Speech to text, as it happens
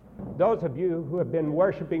Those of you who have been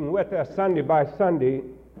worshiping with us Sunday by Sunday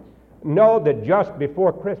know that just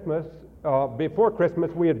before Christmas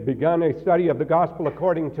we had begun a study of the Gospel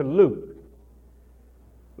according to Luke.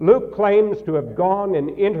 Luke claims to have gone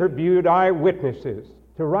and interviewed eyewitnesses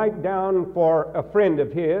to write down for a friend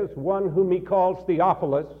of his, one whom he calls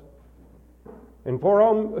Theophilus, and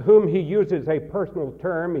for whom he uses a personal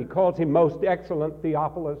term. He calls him most excellent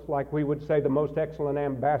Theophilus, like we would say the most excellent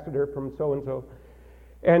ambassador from so-and-so.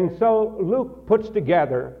 And so Luke puts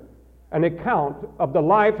together an account of the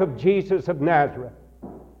life of Jesus of Nazareth,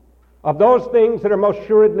 of those things that are most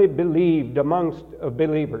assuredly believed amongst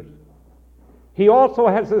believers. He also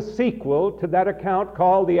has a sequel to that account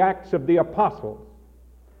called the Acts of the Apostles.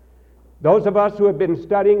 Those of us who have been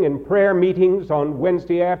studying in prayer meetings on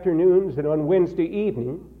Wednesday afternoons and on Wednesday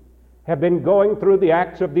evening have been going through the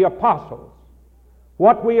Acts of the Apostles.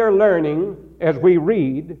 What we are learning as we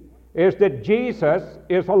read is that Jesus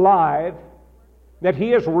is alive, that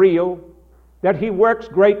he is real, that he works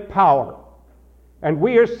great power, and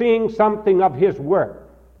we are seeing something of his work.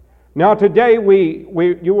 Now today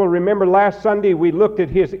you will remember last Sunday we looked at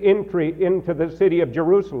his entry into the city of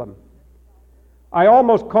Jerusalem. I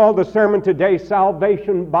almost called the sermon today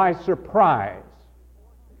Salvation by Surprise,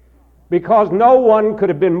 because no one could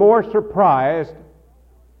have been more surprised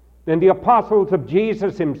than the apostles of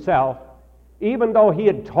Jesus himself. Even though he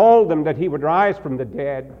had told them that he would rise from the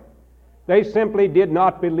dead, they simply did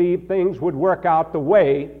not believe things would work out the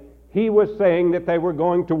way he was saying that they were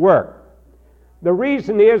going to work. The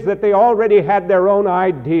reason is that they already had their own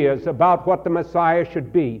ideas about what the Messiah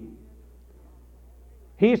should be.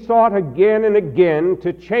 He sought again and again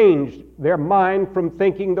to change their mind from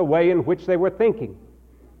thinking the way in which they were thinking.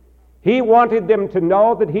 He wanted them to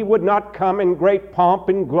know that he would not come in great pomp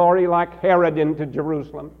and glory like Herod into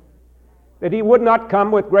Jerusalem, that he would not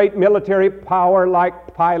come with great military power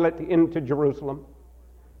like Pilate into Jerusalem,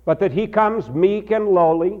 but that he comes meek and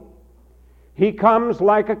lowly. He comes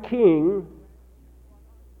like a king.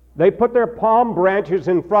 They put their palm branches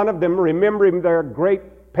in front of them, remembering their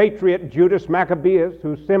great patriot Judas Maccabeus,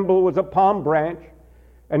 whose symbol was a palm branch,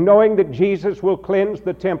 and knowing that Jesus will cleanse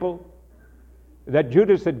the temple, that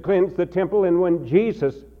Judas had cleansed the temple, and when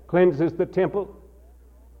Jesus cleanses the temple,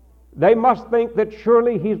 they must think that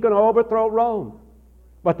surely he's going to overthrow Rome.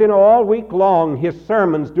 But then all week long, his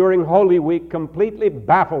sermons during Holy Week completely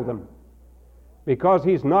baffle them, because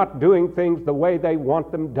he's not doing things the way they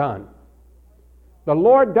want them done. The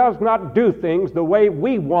Lord does not do things the way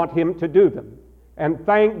we want him to do them. And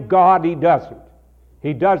thank God he doesn't.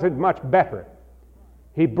 He does it much better.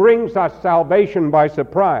 He brings us salvation by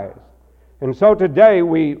surprise. And so today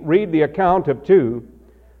we read the account of two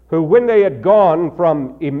who, when they had gone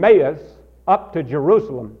from Emmaus up to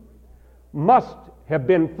Jerusalem, must have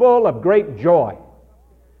been full of great joy,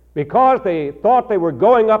 because they thought they were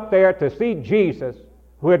going up there to see Jesus,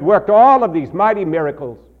 who had worked all of these mighty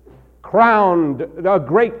miracles, crowned a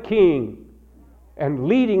great king, and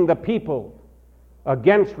leading the people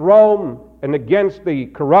against Rome and against the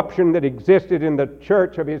corruption that existed in the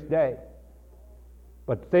church of his day.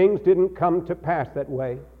 But things didn't come to pass that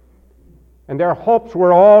way, and their hopes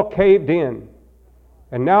were all caved in.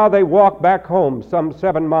 And now they walk back home some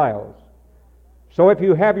 7 miles. So if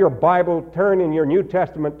you have your Bible, turn in your New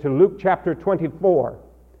Testament to Luke chapter 24.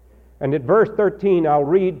 And at verse 13, I'll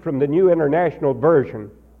read from the New International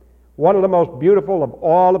Version, one of the most beautiful of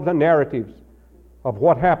all of the narratives of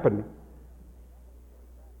what happened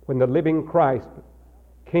when the living Christ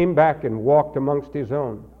came back and walked amongst his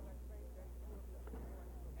own.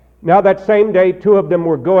 Now that same day, 2 of them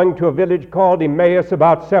were going to a village called Emmaus,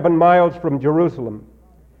 about 7 miles from Jerusalem.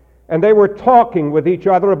 And they were talking with each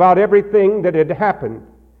other about everything that had happened.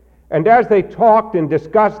 And as they talked and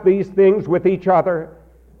discussed these things with each other,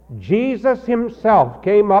 Jesus himself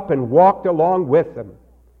came up and walked along with them.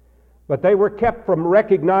 But they were kept from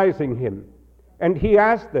recognizing him. And he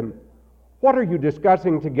asked them, "What are you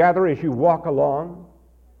discussing together as you walk along?"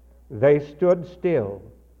 They stood still,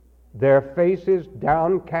 their faces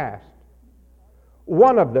downcast.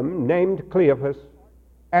 One of them, named Cleophas,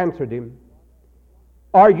 answered him,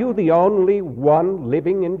 "Are you the only one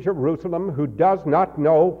living in Jerusalem who does not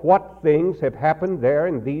know what things have happened there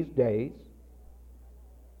in these days?"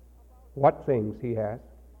 "What things?" he asked.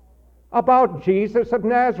 "About Jesus of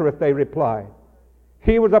Nazareth," they replied.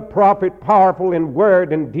 "He was a prophet, powerful in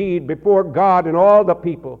word and deed before God and all the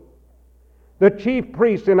people. The chief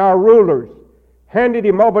priests and our rulers handed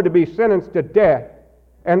him over to be sentenced to death,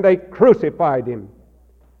 and they crucified him.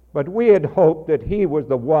 But we had hoped that he was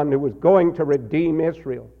the one who was going to redeem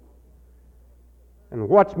Israel. And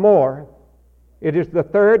what's more, it is the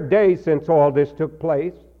 3rd day since all this took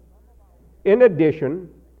place, In addition,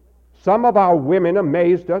 some of our women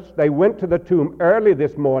amazed us. They went to the tomb early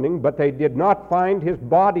this morning, but they did not find his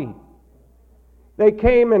body. They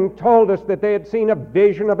came and told us that they had seen a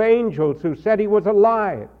vision of angels who said he was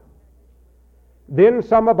alive. Then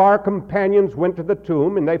some of our companions went to the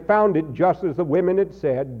tomb, and they found it just as the women had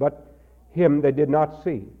said, but him they did not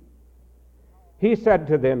see. He said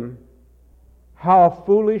to them, "How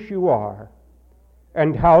foolish you are,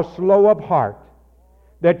 and how slow of heart,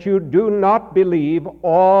 that you do not believe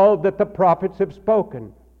all that the prophets have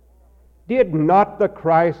spoken. Did not the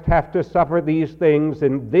Christ have to suffer these things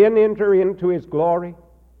and then enter into his glory?"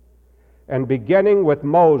 And beginning with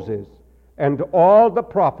Moses and all the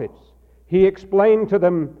prophets, he explained to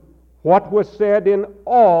them what was said in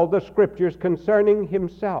all the scriptures concerning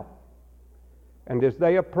himself. And as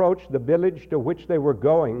they approached the village to which they were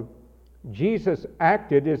going, Jesus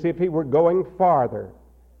acted as if he were going farther.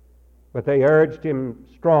 But they urged him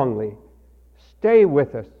strongly, "Stay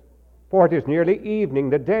with us, for it is nearly evening.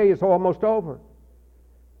 The day is almost over."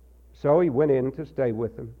 So he went in to stay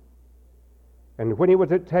with them. And when he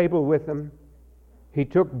was at table with them, he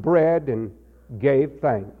took bread and gave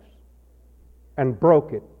thanks, and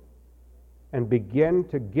broke it, and began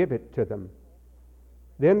to give it to them.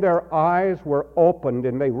 Then their eyes were opened,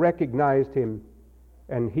 and they recognized him,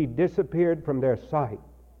 and he disappeared from their sight.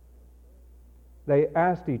 They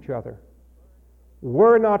asked each other,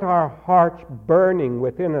 "Were not our hearts burning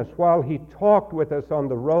within us while he talked with us on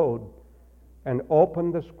the road and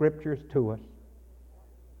opened the scriptures to us?"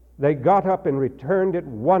 They got up and returned at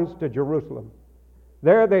once to Jerusalem.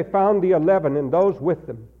 There they found the 11 and those with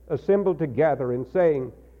them assembled together and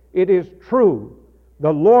saying, "It is true,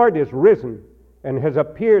 the Lord is risen and has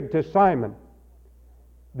appeared to Simon."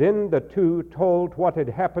 Then the two told what had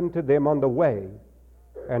happened to them on the way,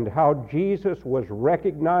 and how Jesus was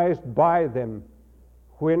recognized by them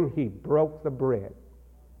when he broke the bread.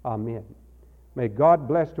 Amen. May God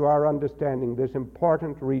bless to our understanding this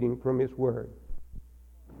important reading from his word.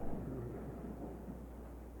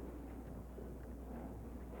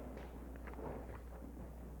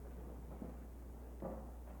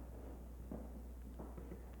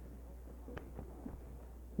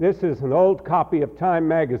 This is an old copy of Time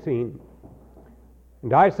magazine.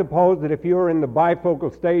 And I suppose that if you're in the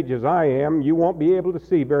bifocal stage as I am, you won't be able to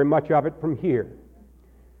see very much of it from here.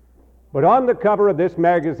 But on the cover of this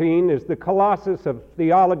magazine is the colossus of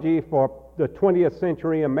theology for the 20th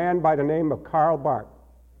century, a man by the name of Karl Barth,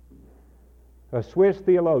 a Swiss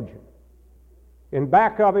theologian. In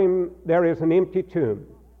back of him, there is an empty tomb.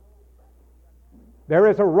 There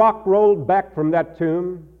is a rock rolled back from that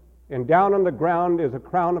tomb, and down on the ground is a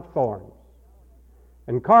crown of thorns.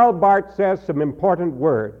 And Karl Barth says some important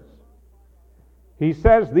words. He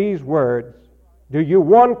says these words, "Do you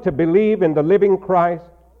want to believe in the living Christ?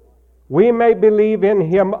 We may believe in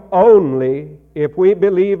him only if we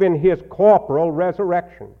believe in his corporal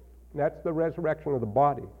resurrection." That's the resurrection of the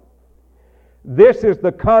body. This is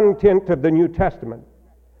the content of the New Testament.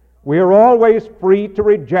 We are always free to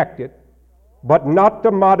reject it, but not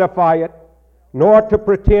to modify it, nor to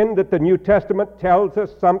pretend that the New Testament tells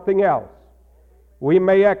us something else. We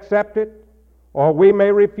may accept it, or we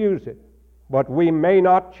may refuse it, but we may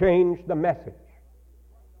not change the message.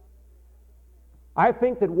 I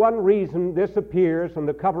think that one reason this appears on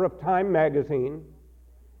the cover of Time magazine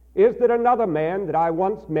is that another man that I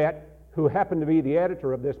once met, who happened to be the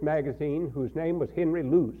editor of this magazine, whose name was Henry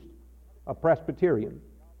Luce, a Presbyterian,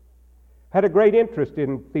 had a great interest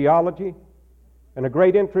in theology and a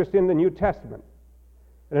great interest in the New Testament.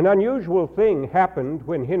 And an unusual thing happened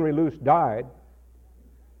when Henry Luce died.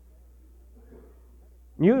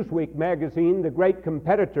 Newsweek magazine, the great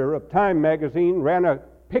competitor of Time magazine, ran a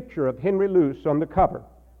picture of Henry Luce on the cover.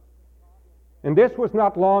 And this was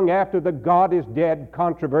not long after the God is dead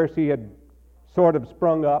controversy had sort of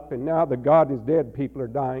sprung up, and now the God is dead people are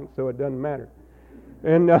dying, so it doesn't matter.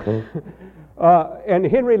 And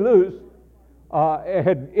Henry Luce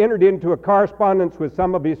had entered into a correspondence with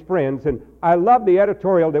some of his friends, and I love the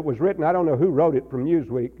editorial that was written. I don't know who wrote it from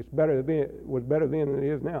Newsweek. It was better then than it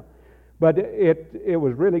is now, but it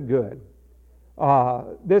was really good.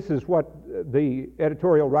 This is what the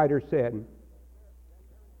editorial writer said.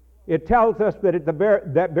 It tells us that at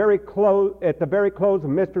the very close of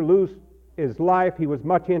Mr. Luce's life, he was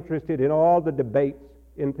much interested in all the debates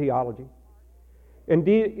in theology.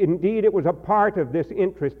 Indeed, it was a part of this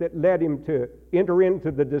interest that led him to enter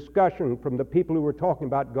into the discussion from the people who were talking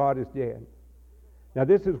about God is dead. Now,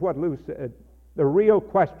 this is what Luce said. The real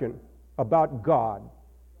question about God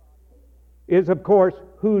is, of course,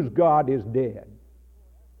 whose God is dead,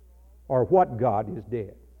 or what God is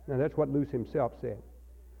dead. Now, that's what Luce himself said.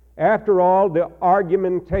 after all the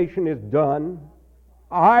argumentation is done,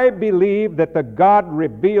 I believe that the God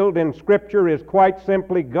revealed in Scripture is quite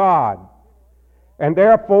simply God, and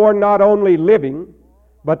therefore not only living,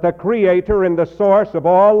 but the creator and the source of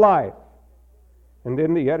all life. And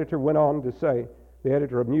then the editor went on to say, the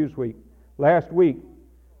editor of Newsweek, last week,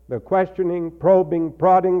 the questioning, probing,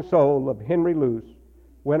 prodding soul of Henry Luce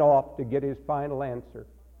went off to get his final answer.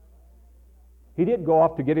 He did go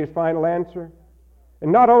off to get his final answer.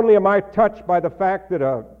 And not only am I touched by the fact that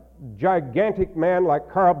a gigantic man like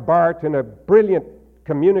Karl Barth and a brilliant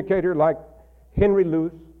communicator like Henry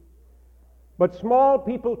Luce, but small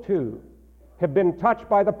people too have been touched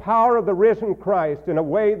by the power of the risen Christ in a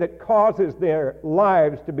way that causes their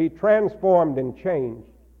lives to be transformed and changed,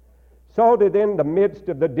 so that in the midst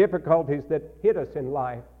of the difficulties that hit us in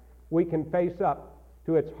life, we can face up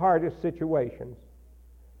to its hardest situations.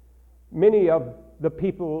 Many of the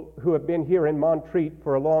people who have been here in Montreat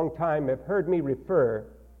for a long time have heard me refer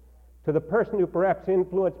to the person who perhaps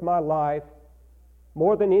influenced my life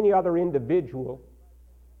more than any other individual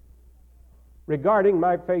regarding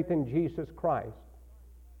my faith in Jesus Christ.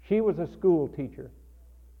 She was a school teacher.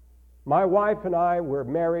 My wife and I were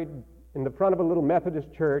married in the front of a little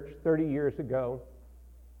Methodist church 30 years ago.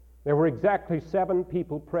 There were exactly 7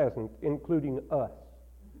 people present, including us.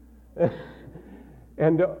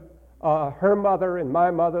 And her mother and my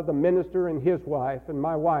mother, the minister and his wife, and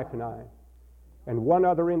my wife and I, and one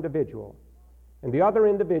other individual. And the other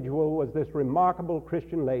individual was this remarkable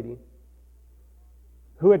Christian lady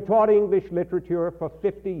who had taught English literature for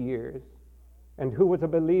 50 years and who was a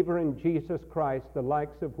believer in Jesus Christ, the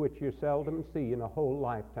likes of which you seldom see in a whole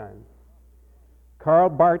lifetime. Karl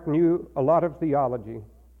Barth knew a lot of theology.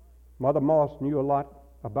 Mother Moss knew a lot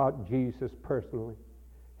about Jesus personally.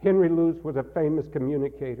 Henry Luce was a famous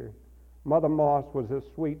communicator. Mother Moss was a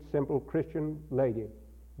sweet, simple Christian lady,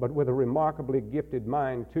 but with a remarkably gifted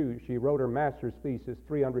mind, too. She wrote her master's thesis,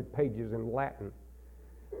 300 pages in Latin.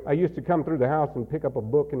 I used to come through the house and pick up a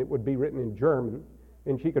book, and it would be written in German,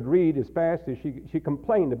 and she could read as fast as she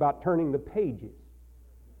complained about turning the pages.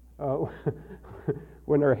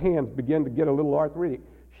 When her hands began to get a little arthritic,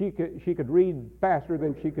 she could read faster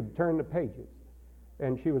than she could turn the pages.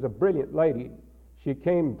 And she was a brilliant lady. She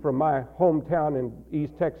came from my hometown in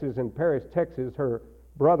East Texas, in Paris, Texas. Her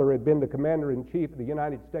brother had been the commander-in-chief of the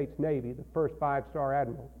United States Navy, the first 5-star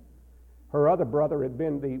admiral. Her other brother had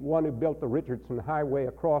been the one who built the Richardson Highway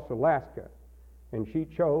across Alaska, and she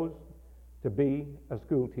chose to be a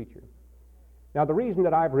school teacher. Now, the reason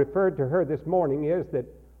that I've referred to her this morning is that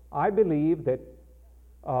I believe that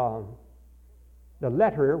the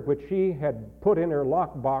letter which she had put in her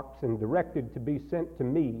lockbox and directed to be sent to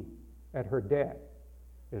me at her death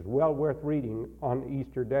is well worth reading on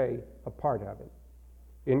Easter Day, a part of it,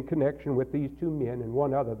 in connection with these 2 men and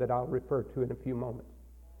one other that I'll refer to in a few moments.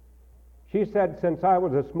 She said, since I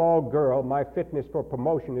was a small girl, my fitness for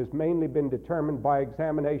promotion has mainly been determined by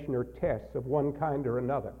examination or tests of one kind or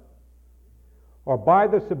another, or by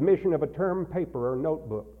the submission of a term paper or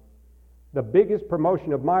notebook. The biggest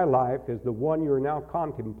promotion of my life is the one you're now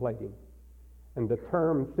contemplating, and the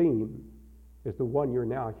term theme is the one you're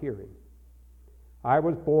now hearing. I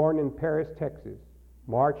was born in Paris, Texas,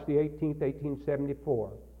 March the 18th,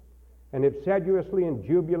 1874, and have sedulously and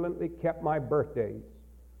jubilantly kept my birthdays.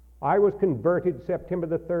 I was converted September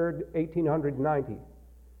the 3rd, 1890,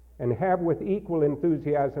 and have with equal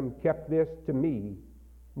enthusiasm kept this, to me,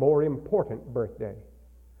 more important birthday.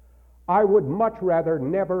 I would much rather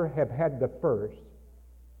never have had the first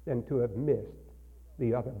than to have missed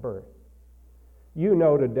the other birth. You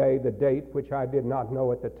know today the date, which I did not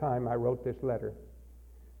know at the time I wrote this letter.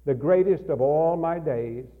 The greatest of all my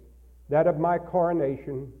days, that of my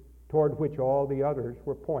coronation, toward which all the others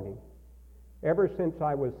were pointing. Ever since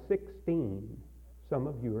I was 16, some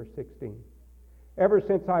of you are 16, ever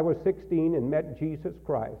since I was 16 and met Jesus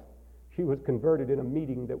Christ, she was converted in a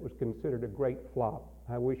meeting that was considered a great flop.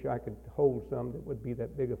 I wish I could hold some that would be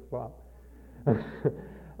that big a flop.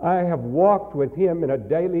 I have walked with him in a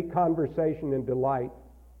daily conversation and delight.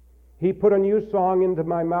 He put a new song into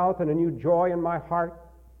my mouth and a new joy in my heart.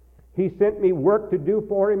 He sent me work to do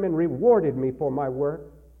for him and rewarded me for my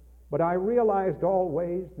work. But I realized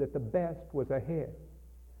always that the best was ahead.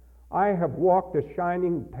 I have walked a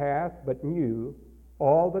shining path, but knew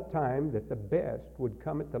all the time that the best would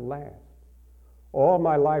come at the last. All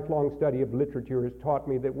my lifelong study of literature has taught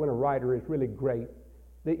me that when a writer is really great,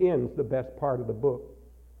 the end's the best part of the book.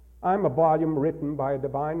 I'm a volume written by a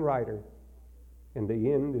divine writer, and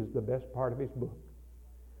the end is the best part of his book.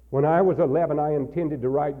 When I was 11, I intended to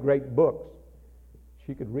write great books.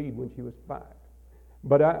 She could read when she was 5.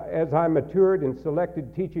 But as I matured and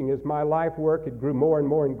selected teaching as my life work, it grew more and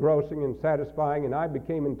more engrossing and satisfying, and I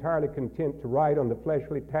became entirely content to write on the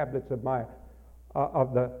fleshly tablets of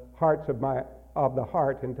the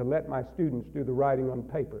heart, and to let my students do the writing on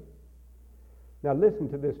paper. Now listen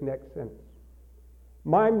to this next sentence.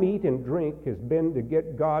 My meat and drink has been to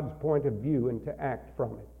get God's point of view and to act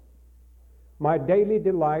from it. My daily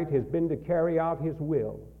delight has been to carry out His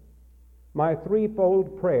will. My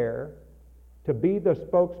threefold prayer, to be the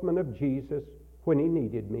spokesman of Jesus when He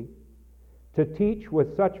needed me, to teach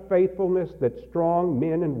with such faithfulness that strong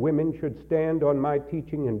men and women should stand on my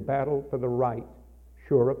teaching in battle for the right,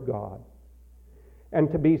 sure of God,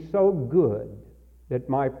 and to be so good that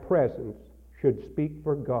my presence should speak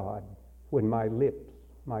for God when my lips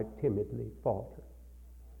might timidly falter.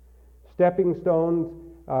 Stepping stones,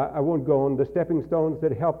 I won't go on, the stepping stones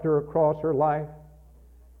that helped her across her life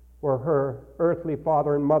were her earthly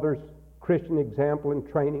father and mother's Christian example and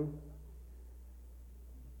training.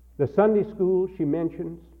 The Sunday school she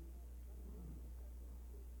mentions.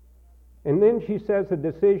 And then she says a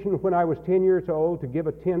decision when I was 10 years old to give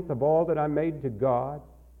a tenth of all that I made to God,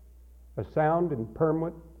 a sound and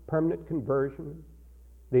permanent conversion,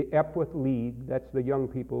 the Epworth League, that's the young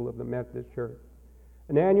people of the Methodist Church,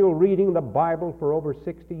 an annual reading of the Bible for over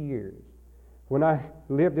 60 years. When I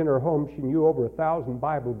lived in her home, she knew over 1,000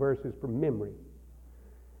 Bible verses from memory.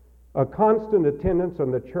 A constant attendance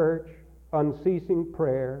on the church, unceasing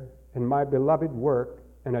prayer, and my beloved work,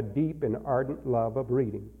 and a deep and ardent love of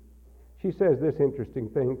reading. She says this interesting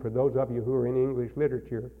thing for those of you who are in English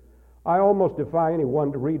literature. I almost defy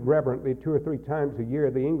anyone to read reverently 2 or 3 times a year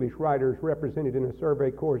the English writers represented in a survey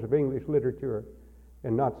course of English literature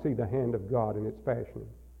and not see the hand of God in its fashioning.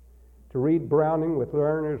 To read Browning with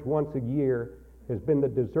learners once a year has been the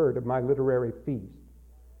dessert of my literary feast.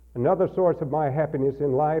 Another source of my happiness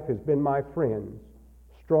in life has been my friends,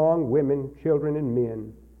 strong women, children, and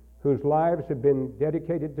men, whose lives have been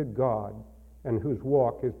dedicated to God and whose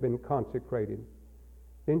walk has been consecrated.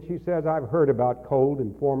 Then she says, I've heard about cold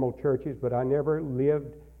and formal churches, but I never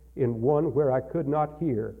lived in one where I could not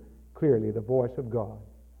hear clearly the voice of God.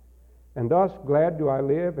 And thus glad do I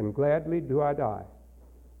live, and gladly do I die.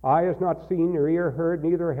 Eye has not seen, nor ear heard,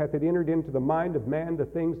 neither hath it entered into the mind of man the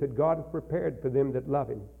things that God hath prepared for them that love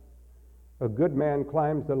Him. A good man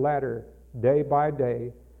climbs the ladder day by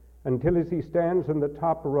day, until as he stands on the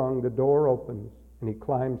top rung, the door opens, and he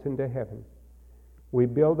climbs into heaven. We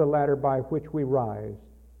build a ladder by which we rise.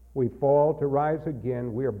 We fall to rise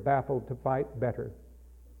again. We are baffled to fight better.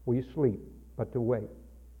 We sleep, but to wake.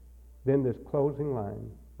 Then this closing line,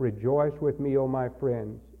 rejoice with me, O my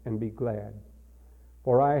friends, and be glad.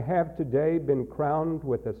 For I have today been crowned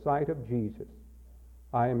with the sight of Jesus.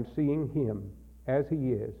 I am seeing Him as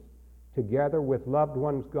He is, together with loved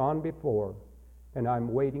ones gone before, and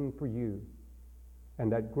I'm waiting for you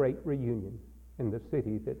and that great reunion in the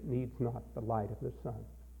city that needs not the light of the sun.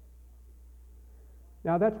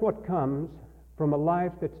 Now that's what comes from a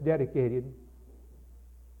life that's dedicated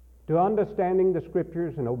to understanding the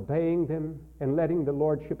Scriptures and obeying them and letting the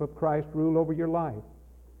Lordship of Christ rule over your life.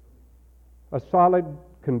 A solid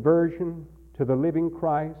conversion to the living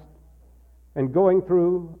Christ and going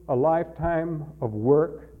through a lifetime of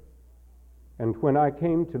work. And when I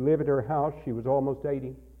came to live at her house, she was almost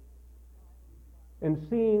 80. And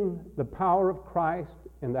seeing the power of Christ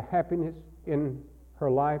and the happiness in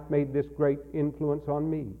her life made this great influence on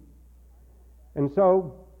me. And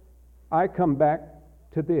so I come back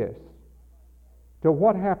to this, to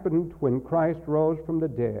what happened when Christ rose from the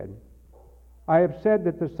dead. I have said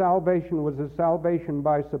that the salvation was a salvation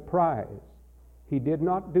by surprise. He did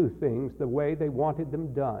not do things the way they wanted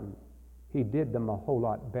them done. He did them a whole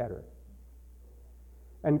lot better.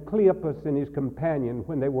 And Cleopas and his companion,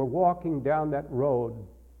 when they were walking down that road,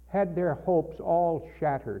 had their hopes all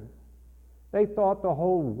shattered. They thought the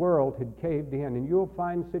whole world had caved in, and you'll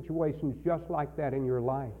find situations just like that in your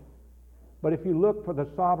life. But if you look for the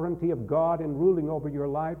sovereignty of God in ruling over your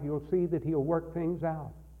life, you'll see that He'll work things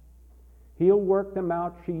out. He'll work them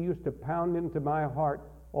out. She used to pound into my heart,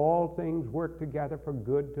 all things work together for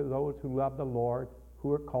good to those who love the Lord,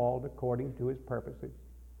 who are called according to His purposes.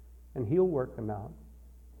 And He'll work them out.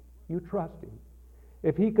 You trust Him.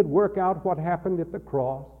 If He could work out what happened at the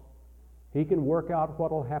cross, He can work out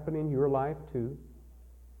what will happen in your life too.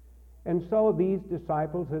 And so these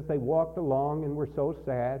disciples, as they walked along and were so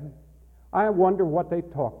sad, I wonder what they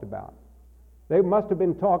talked about. They must have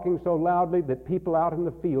been talking so loudly that people out in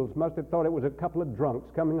the fields must have thought it was a couple of drunks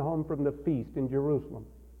coming home from the feast in Jerusalem.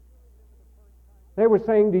 They were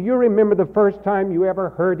saying, do you remember the first time you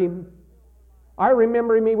ever heard Him? I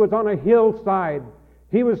remember Him, He was on a hillside.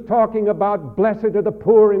 He was talking about blessed are the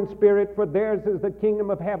poor in spirit, for theirs is the kingdom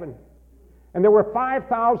of heaven. And there were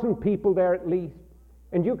 5,000 people there at least.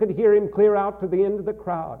 And you could hear him clear out to the end of the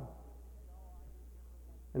crowd.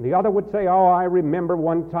 And the other would say, oh, I remember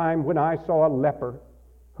one time when I saw a leper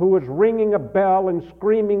who was ringing a bell and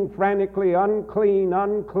screaming frantically, unclean,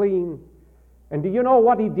 unclean. And do you know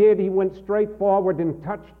what he did? He went straight forward and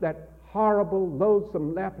touched that horrible,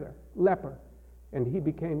 loathsome leper, and he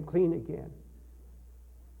became clean again.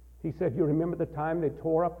 He said, you remember the time they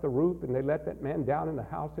tore up the roof and they let that man down in the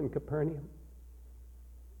house in Capernaum?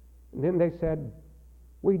 And then they said,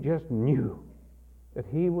 we just knew that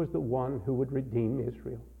he was the one who would redeem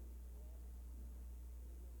Israel.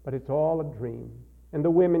 But it's all a dream. And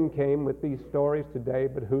the women came with these stories today,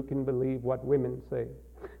 but who can believe what women say?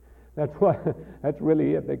 That's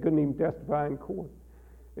really it. They couldn't even testify in court.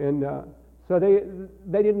 And so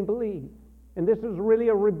they didn't believe. And this is really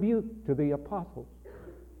a rebuke to the apostles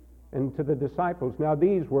and to the disciples. Now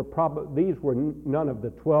these were none of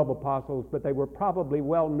the 12 apostles, but they were probably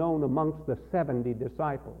well known amongst the 70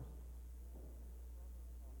 disciples.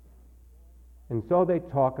 And so they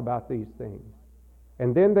talk about these things.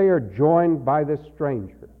 And then they are joined by this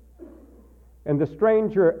stranger. And the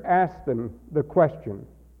stranger asks them the question,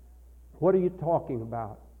 what are you talking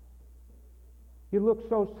about? You look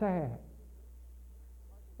so sad.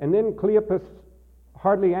 And then Cleopas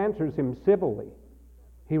hardly answers him civilly.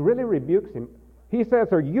 He really rebukes him. He says,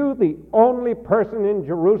 are you the only person in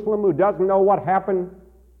Jerusalem who doesn't know what happened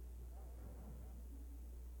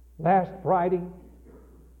last Friday?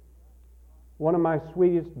 One of my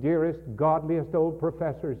sweetest, dearest, godliest old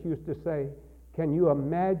professors used to say, can you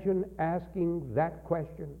imagine asking that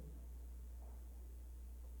question?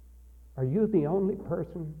 Are you the only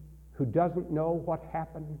person who doesn't know what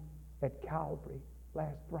happened at Calvary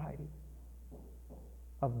last Friday?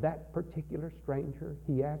 Of that particular stranger,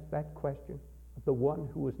 he asked that question of the one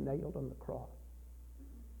who was nailed on the cross.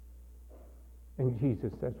 And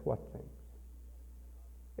Jesus says, what things?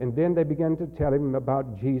 And then they began to tell him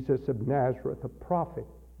about Jesus of Nazareth, a prophet.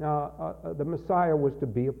 Now, the Messiah was to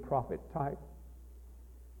be a prophet type.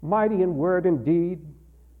 Mighty in word and deed,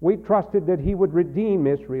 we trusted that he would redeem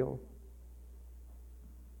Israel.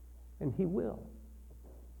 And he will.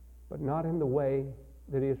 But not in the way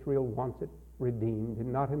that Israel wants it redeemed,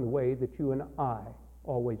 and not in the way that you and I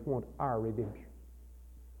always want our redemption.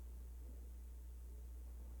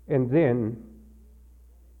 And then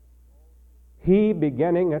he,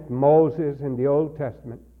 beginning at Moses in the Old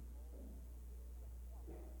Testament,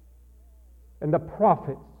 and the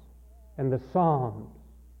prophets and the Psalms,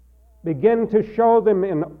 begin to show them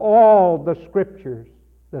in all the Scriptures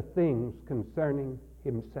the things concerning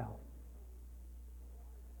himself.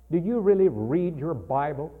 Do you really read your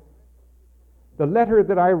Bible? The letter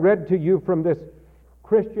that I read to you from this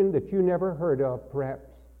Christian that you never heard of, perhaps.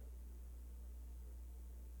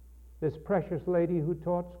 This precious lady who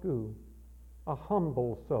taught school. A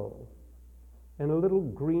humble soul in a little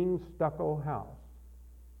green stucco house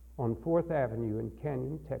on 4th Avenue in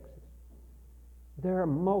Canyon, Texas. There are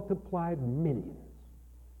multiplied millions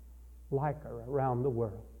like her around the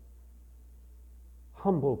world.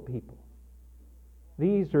 Humble people.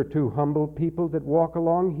 These are two humble people that walk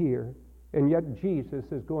along here, and yet Jesus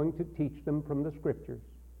is going to teach them from the Scriptures.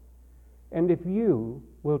 And if you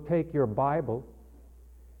will take your Bible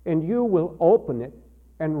and you will open it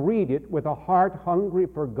and read it with a heart hungry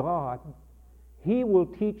for God, he will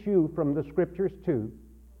teach you from the Scriptures too.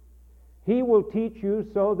 He will teach you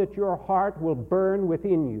so that your heart will burn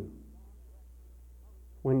within you.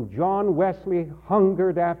 When John Wesley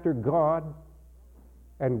hungered after God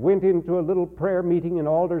and went into a little prayer meeting in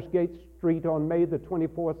Aldersgate Street on May the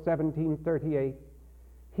 24th, 1738,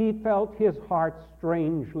 he felt his heart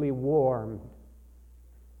strangely warmed.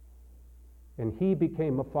 And he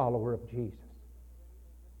became a follower of Jesus.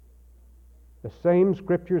 The same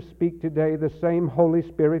Scriptures speak today. The same Holy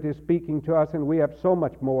Spirit is speaking to us, and we have so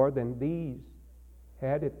much more than these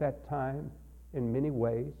had at that time in many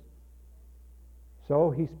ways.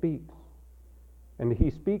 So he speaks. And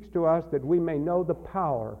he speaks to us that we may know the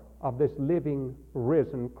power of this living,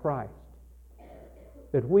 risen Christ.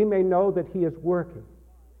 That we may know that he is working.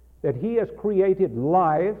 That he has created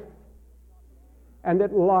life, and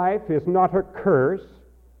that life is not a curse,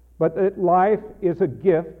 but that life is a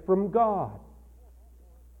gift from God.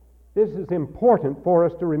 This is important for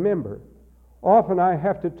us to remember. Often I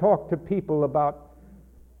have to talk to people about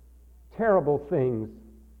terrible things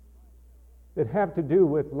that have to do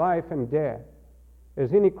with life and death,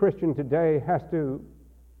 as any Christian today has to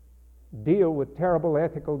deal with terrible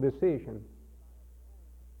ethical decisions.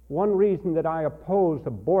 One reason that I oppose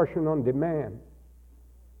abortion on demand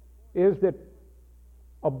is that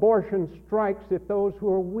abortion strikes at those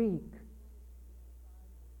who are weak.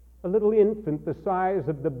 A little infant the size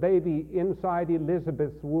of the baby inside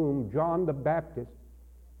Elizabeth's womb, John the Baptist,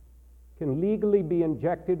 can legally be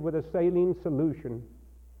injected with a saline solution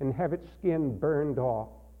and have its skin burned off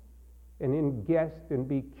and ingest and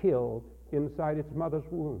be killed inside its mother's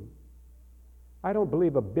womb. I don't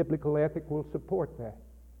believe a biblical ethic will support that.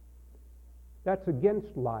 That's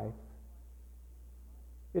against life.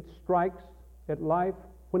 It strikes at life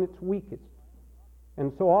when it's weakest.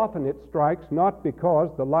 And so often it strikes not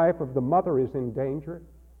because the life of the mother is in danger,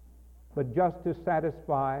 but just to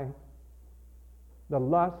satisfy the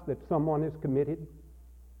lust that someone has committed,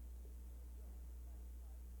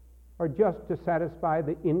 or just to satisfy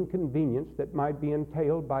the inconvenience that might be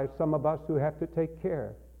entailed by some of us who have to take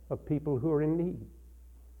care of people who are in need.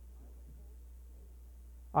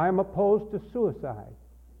 I am opposed to suicide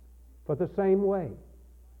for the same way.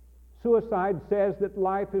 Suicide says that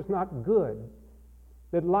life is not good,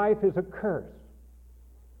 that life is a curse,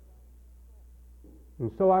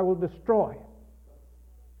 and so I will destroy it.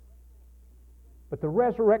 But the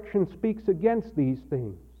resurrection speaks against these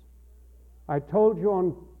things. I told you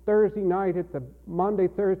on Thursday night at the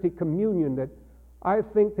Monday-Thursday communion that I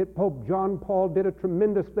think that Pope John Paul did a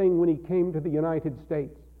tremendous thing when he came to the United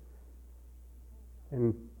States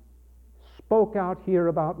and spoke out here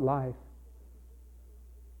about life.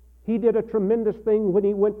 He did a tremendous thing when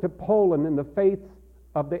he went to Poland in the faith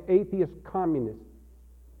of the atheist communists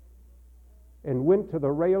and went to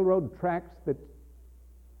the railroad tracks that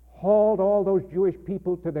hauled all those Jewish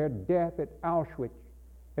people to their death at Auschwitz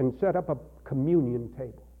and set up a communion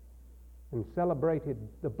table and celebrated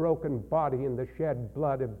the broken body and the shed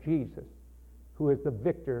blood of Jesus, who is the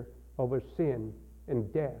victor over sin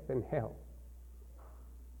and death and hell.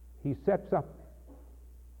 He sets up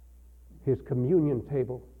his communion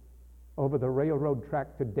table over the railroad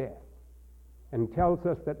track to death and tells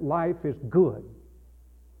us that life is good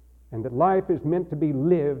and that life is meant to be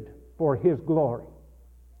lived for his glory.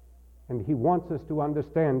 And he wants us to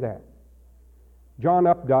understand that. John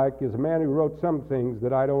Updike is a man who wrote some things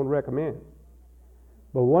that I don't recommend.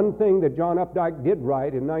 But one thing that John Updike did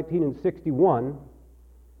write in 1961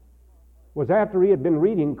 was after he had been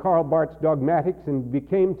reading Karl Barth's Dogmatics and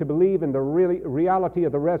became to believe in the reality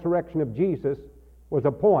of the resurrection of Jesus, was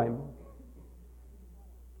a poem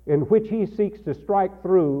in which he seeks to strike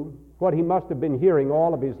through what he must have been hearing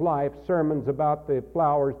all of his life, sermons about the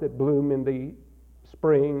flowers that bloom in the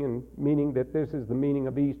spring, and meaning that this is the meaning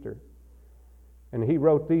of Easter. And he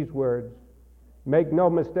wrote these words. Make no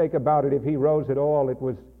mistake about it, if he rose at all, it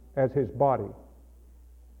was as his body.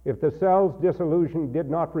 If the cell's dissolution did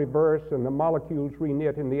not reverse and the molecules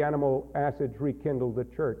reknit and the animal acids rekindle, the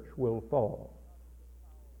church will fall.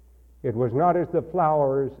 It was not as the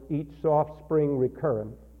flowers each soft spring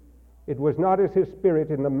recurrent. It was not as his spirit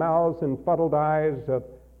in the mouths and fuddled eyes of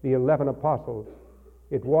the 11 apostles.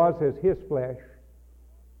 It was as his flesh,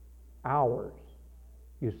 ours.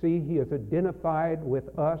 You see, he is identified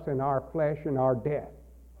with us and our flesh and our death.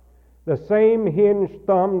 The same hinged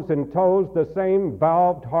thumbs and toes, the same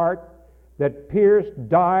valved heart that pierced,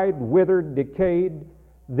 died, withered, decayed,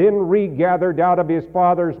 then regathered out of his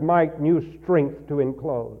Father's might new strength to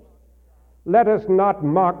enclose. Let us not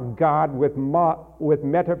mock God with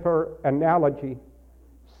metaphor analogy,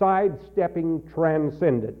 sidestepping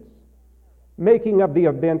transcendence, making of the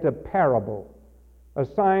event a parable, a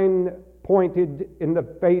sign pointed in the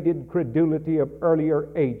faded credulity of earlier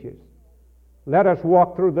ages. Let us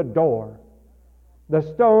walk through the door. The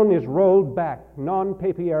stone is rolled back,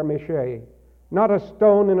 non-papier-mâché, not a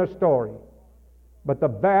stone in a story, but the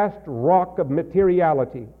vast rock of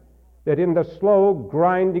materiality that in the slow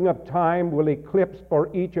grinding of time will eclipse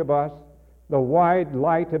for each of us the wide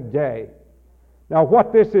light of day. Now,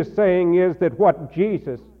 what this is saying is that what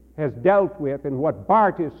Jesus has dealt with and what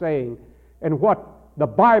Barth is saying and what the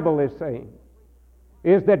Bible is saying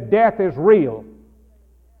is that death is real.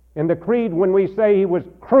 In the creed, when we say he was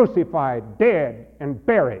crucified, dead, and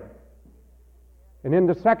buried. And in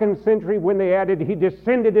the 2nd century, when they added he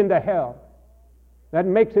descended into hell, that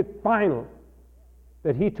makes it final,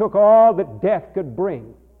 that he took all that death could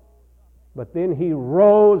bring. But then he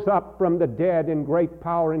rose up from the dead in great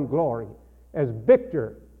power and glory as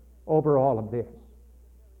victor over all of this.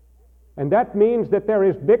 And that means that there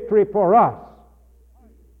is victory for us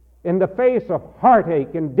in the face of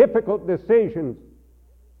heartache and difficult decisions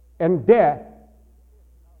and death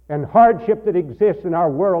and hardship that exists in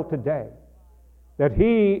our world today, that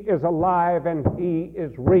he is alive and he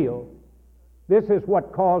is real. This is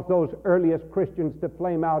what caused those earliest Christians to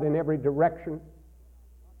flame out in every direction.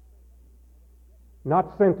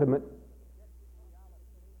 not sentiment,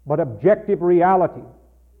 but objective reality,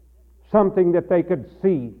 something that they could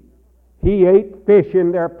see. He ate fish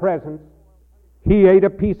in their presence. He ate a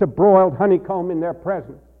piece of broiled honeycomb in their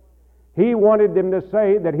presence. He wanted them to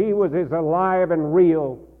say that he was as alive and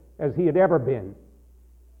real as he had ever been.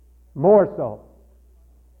 More so.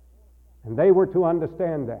 And they were to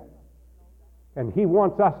understand that. And he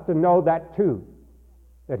wants us to know that too,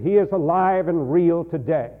 that he is alive and real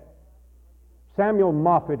today. Samuel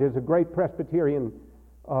Moffett is a great Presbyterian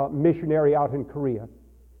missionary out in Korea.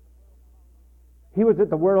 He was at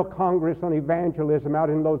the World Congress on Evangelism out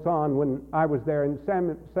in Lausanne when I was there, and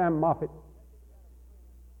Sam Moffett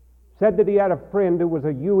said that he had a friend who was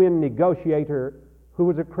a UN negotiator who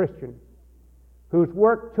was a Christian, whose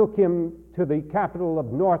work took him to the capital of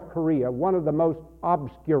North Korea, one of the most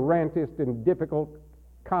obscurantist and difficult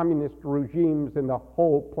communist regimes in the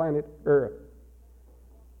whole planet Earth.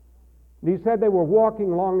 And he said they were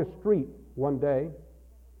walking along a street one day,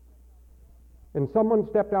 and someone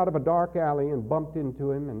stepped out of a dark alley and bumped into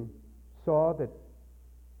him and saw that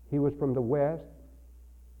he was from the West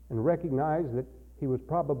and recognized that he was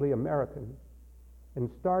probably American and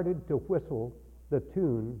started to whistle the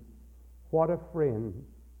tune, "What a Friend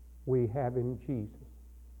We Have in Jesus."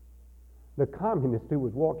 The communist who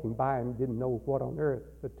was walking by him didn't know what on earth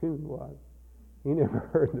the tune was. He never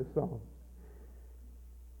heard the song.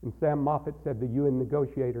 And Sam Moffett said the UN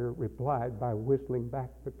negotiator replied by whistling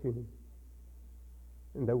back the tune.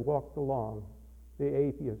 And they walked along. The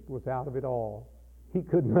atheist was out of it all. He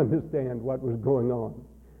couldn't understand what was going on.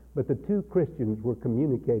 But the two Christians were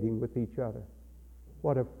communicating with each other.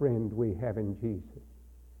 What a friend we have in Jesus.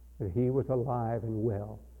 That he was alive and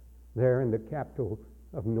well there in the capital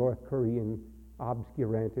of North Korean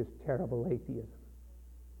obscurantist, terrible atheists.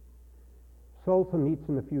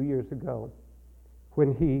 Solzhenitsyn a few years ago,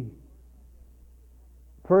 when he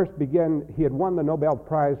first began, he had won the Nobel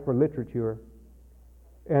Prize for Literature.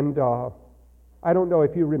 And I don't know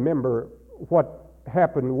if you remember what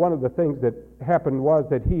happened. One of the things that happened was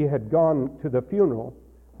that he had gone to the funeral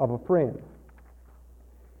of a friend.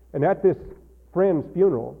 And at this friend's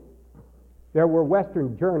funeral, there were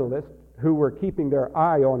Western journalists who were keeping their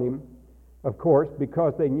eye on him, of course,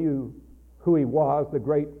 because they knew who he was, the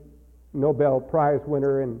great Nobel Prize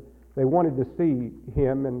winner, and they wanted to see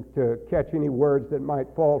him and to catch any words that might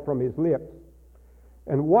fall from his lips.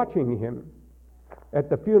 And watching him at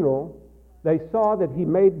the funeral, they saw that he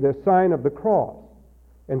made the sign of the cross.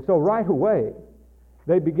 And so right away,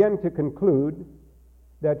 they began to conclude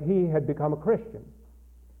that he had become a Christian.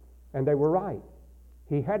 And they were right.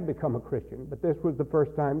 He had become a Christian, but this was the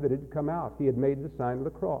first time that it had come out. He had made the sign of the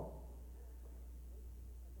cross.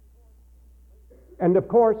 And of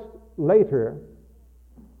course, later,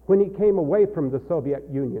 when he came away from the Soviet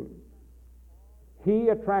Union, he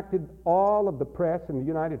attracted all of the press in the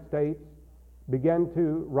United States, began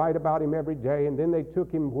to write about him every day, and then they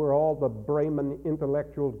took him where all the Bremen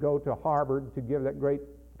intellectuals go, to Harvard, to give that great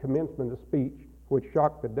commencement speech, which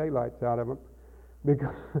shocked the daylights out of him,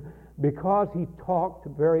 because he talked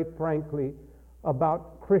very frankly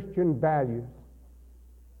about Christian values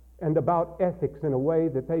and about ethics in a way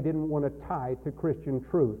that they didn't want to tie to Christian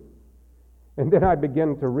truth. And then I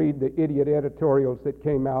began to read the idiot editorials that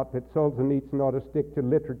came out that Solzhenitsyn ought to stick to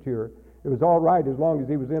literature. It was all right as long as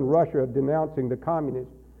he was in Russia denouncing the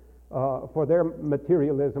communists for their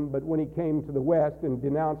materialism, but when he came to the West and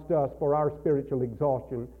denounced us for our spiritual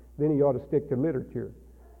exhaustion, then he ought to stick to literature.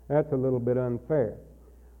 That's a little bit unfair.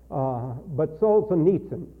 But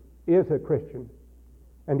Solzhenitsyn is a Christian,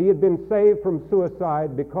 and he had been saved from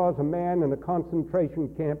suicide because a man in a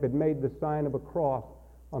concentration camp had made the sign of a cross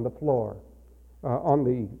on the floor,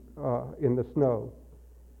 in the snow.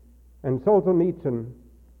 And Solzhenitsyn,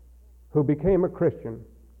 who became a Christian,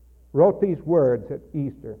 wrote these words at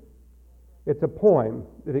Easter. It's a poem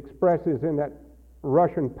that expresses in that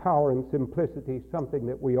Russian power and simplicity something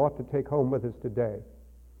that we ought to take home with us today.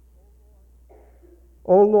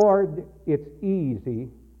 "O Lord, it's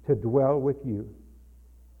easy to dwell with you."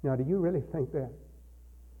 Now, do you really think that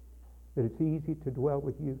it's easy to dwell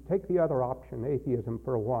with you? Take the other option, atheism,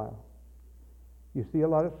 for a while. You see a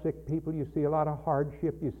lot of sick people, you see a lot of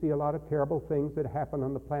hardship, you see a lot of terrible things that happen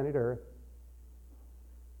on the planet Earth.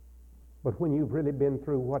 But when you've really been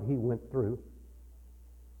through what he went through,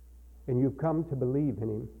 and you've come to believe in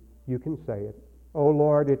him, you can say it. "Oh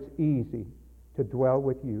Lord, it's easy to dwell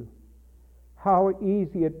with you." How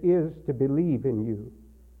easy it is to believe in you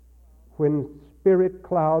when spirit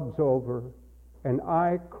clouds over and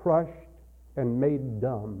I crushed and made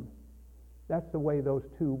dumb. That's the way those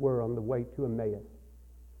two were on the way to Emmaus.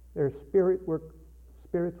 Their spirits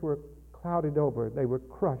were clouded over, they were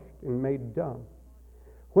crushed and made dumb.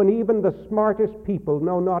 When even the smartest people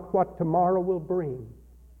know not what tomorrow will bring,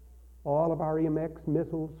 all of our MX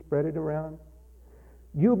missiles spread it around,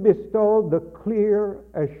 you bestowed the clear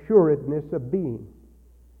assuredness of being,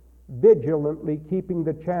 vigilantly keeping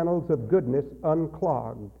the channels of goodness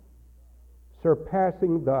unclogged,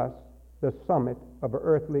 surpassing thus the summit of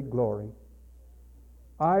earthly glory.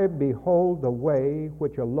 I behold the way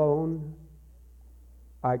which alone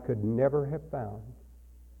I could never have found.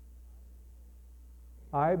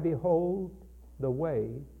 I behold the way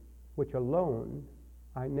which alone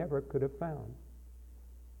I never could have found.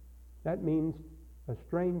 That means a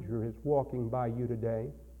stranger is walking by you today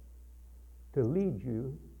to lead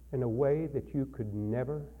you in a way that you could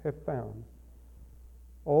never have found.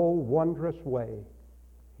 Oh, wondrous way,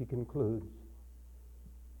 he concludes,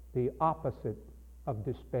 the opposite of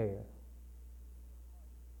despair.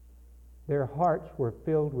 Their hearts were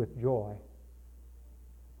filled with joy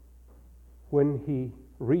when he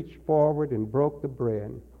reached forward and broke the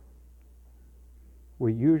bread.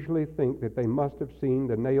 We usually think that they must have seen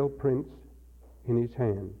the nail prints in his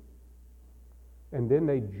hand. And then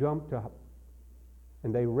they jumped up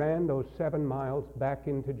and they ran those 7 miles back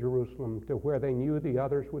into Jerusalem to where they knew the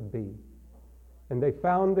others would be. And they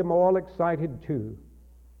found them all excited too,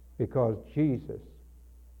 because Jesus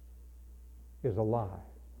is alive.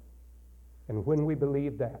 And when we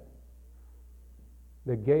believe that,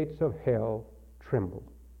 the gates of hell tremble.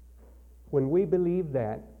 When we believe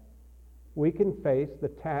that, we can face the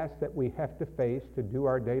task that we have to face to do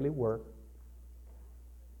our daily work.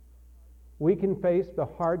 We can face the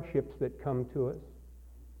hardships that come to us,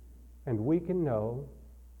 and we can know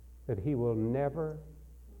that he will never,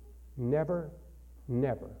 never,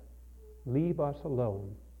 never leave us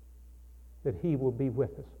alone, that he will be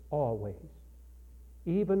with us always,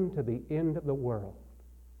 even to the end of the world,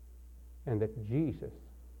 and that Jesus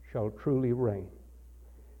shall truly reign.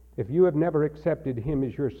 If you have never accepted him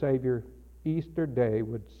as your Savior, Easter Day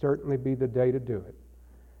would certainly be the day to do it.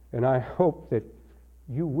 And I hope that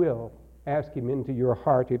you will ask him into your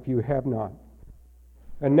heart if you have not.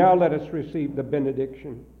 And now let us receive the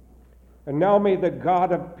benediction. And now may the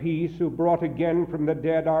God of peace, who brought again from the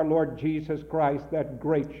dead our Lord Jesus Christ, that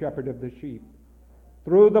great shepherd of the sheep,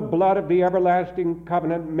 through the blood of the everlasting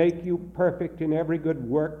covenant, make you perfect in every good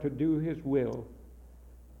work to do his will,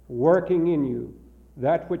 working in you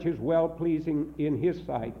that which is well-pleasing in his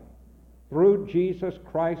sight, through Jesus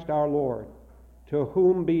Christ our Lord, to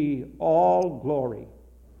whom be all glory,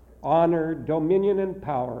 honor, dominion, and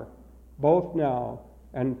power, both now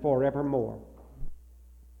and forevermore.